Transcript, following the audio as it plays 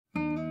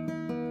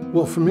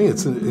Well, for me,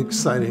 it's an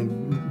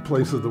exciting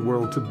place of the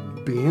world to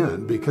be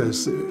in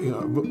because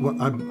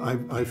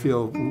I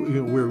feel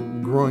we're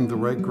growing the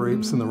right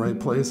grapes in the right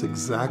place,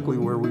 exactly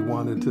where we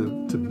wanted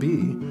to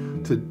be.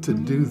 To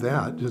do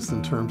that, just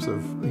in terms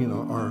of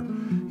our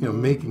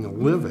making a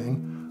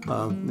living,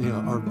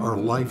 our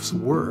life's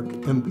work,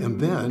 and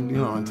then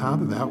on top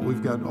of that,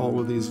 we've got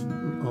all these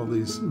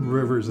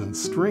rivers and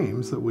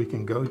streams that we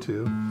can go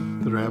to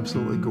that are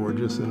absolutely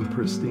gorgeous and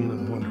pristine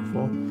and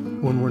wonderful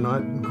when we're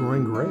not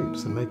growing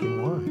grapes and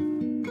making wine.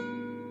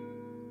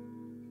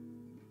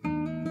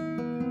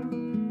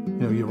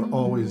 You're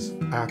always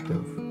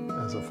active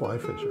as a fly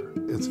fisher.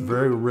 It's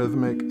very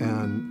rhythmic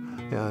and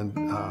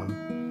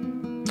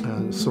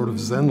sort of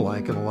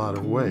Zen-like in a lot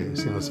of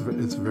ways.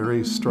 It's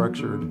very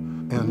structured,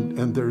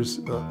 and there's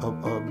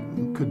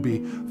could be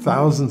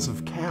thousands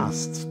of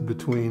casts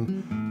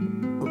between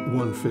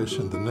one fish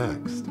and the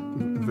next.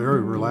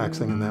 Very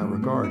relaxing in that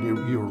regard.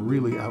 You're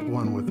really at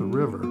one with the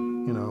river,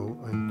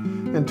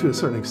 and to a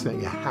certain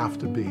extent you have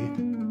to be.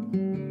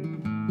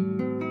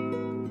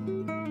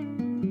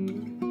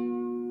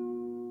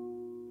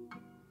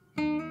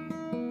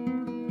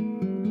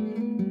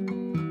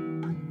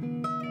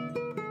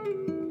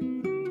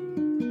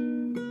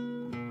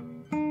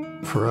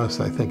 For us,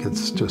 I think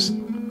it's just,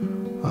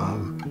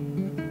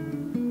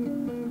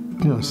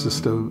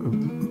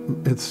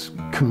 it's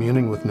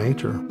communing with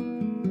nature.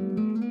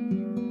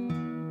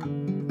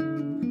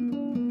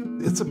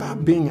 It's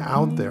about being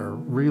out there,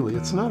 really.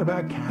 It's not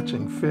about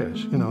catching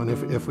fish, and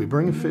if we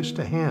bring a fish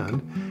to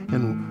hand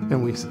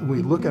and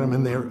we look at them,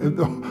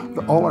 and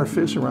all our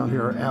fish around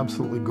here are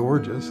absolutely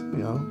gorgeous,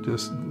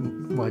 just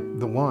like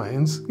the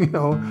wines,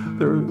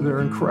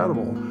 they're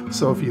incredible.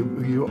 So if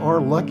you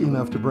are lucky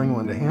enough to bring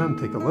one to hand,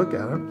 take a look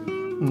at it,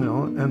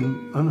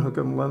 and unhook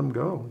them, let them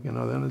go,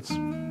 then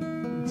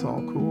it's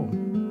all cool.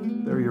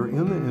 There you're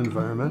in the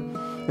environment,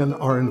 and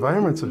our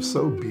environments are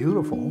so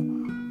beautiful.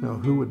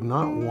 Who would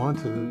not want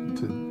to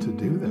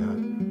do that?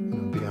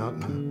 Be out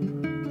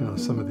in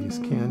some of these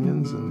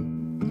canyons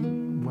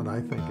and what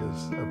I think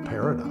is a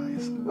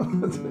paradise.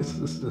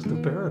 It's just a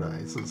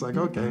paradise. It's like,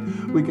 okay,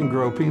 we can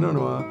grow Pinot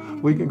Noir,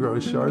 we can grow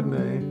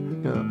Chardonnay,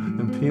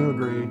 and Pinot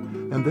Gris,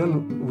 and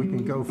then we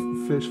can go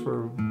fish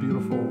for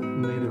beautiful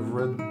native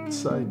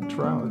red-side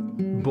trout,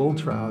 bull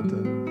trout,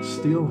 and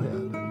steelhead,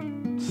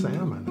 and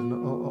salmon, and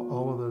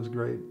all of those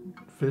great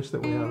fish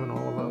that we have in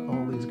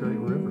all these great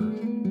rivers.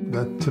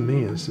 That, to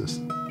me, is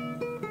just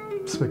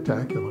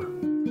spectacular.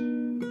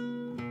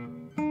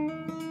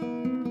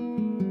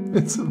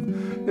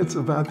 It's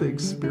about the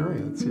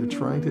experience. You're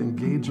trying to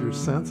engage your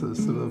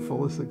senses to the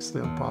fullest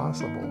extent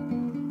possible.